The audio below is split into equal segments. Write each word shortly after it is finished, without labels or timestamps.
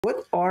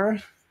What are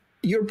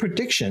your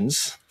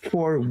predictions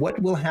for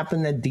what will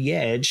happen at the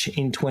edge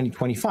in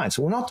 2025?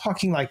 So we're not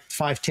talking like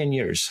 5, 10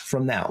 years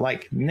from now,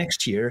 like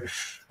next year,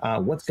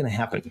 what's going to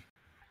happen?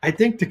 I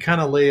think to kind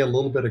of lay a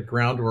little bit of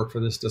groundwork for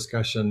this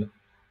discussion,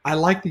 I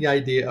like the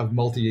idea of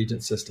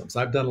multi-agent systems.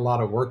 I've done a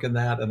lot of work in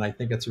that, and I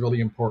think it's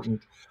really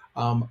important.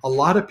 A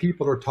lot of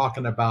people are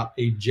talking about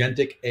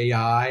agentic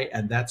AI,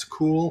 and that's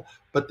cool,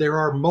 but there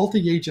are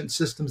multi-agent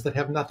systems that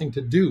have nothing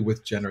to do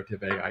with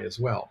generative AI as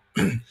well.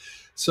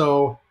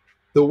 So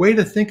the way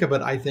to think of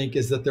it, I think,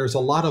 is that there's a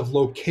lot of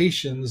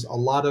locations, a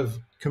lot of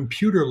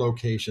computer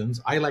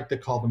locations, I like to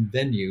call them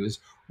venues,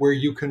 where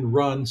you can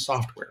run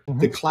software.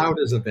 The Mhm. cloud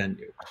is a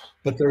venue,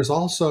 but there's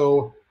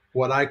also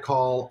what I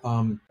call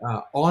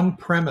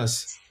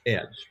on-premise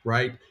edge,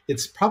 right?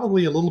 It's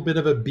probably a little bit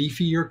of a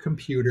beefier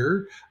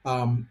computer.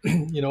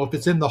 If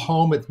it's in the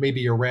home, it's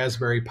maybe a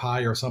Raspberry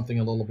Pi or something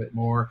a little bit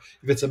more.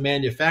 If it's a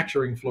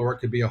manufacturing floor, it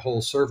could be a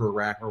whole server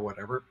rack or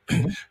whatever.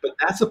 Mhm. But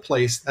that's a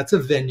place, that's a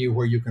venue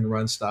where you can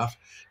run stuff.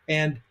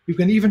 And you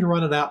can even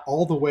run it out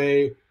all the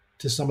way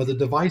to some of the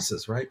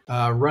devices, right?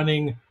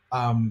 Running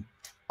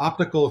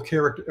optical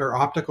character or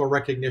optical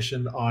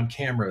recognition on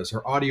cameras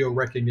or audio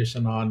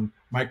recognition on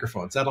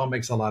microphones. That all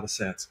makes a lot of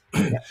sense.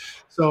 Yeah.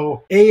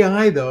 So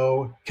AI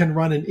though can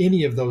run in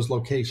any of those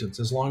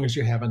locations as long as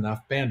you have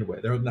enough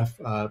bandwidth or enough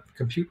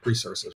compute resources.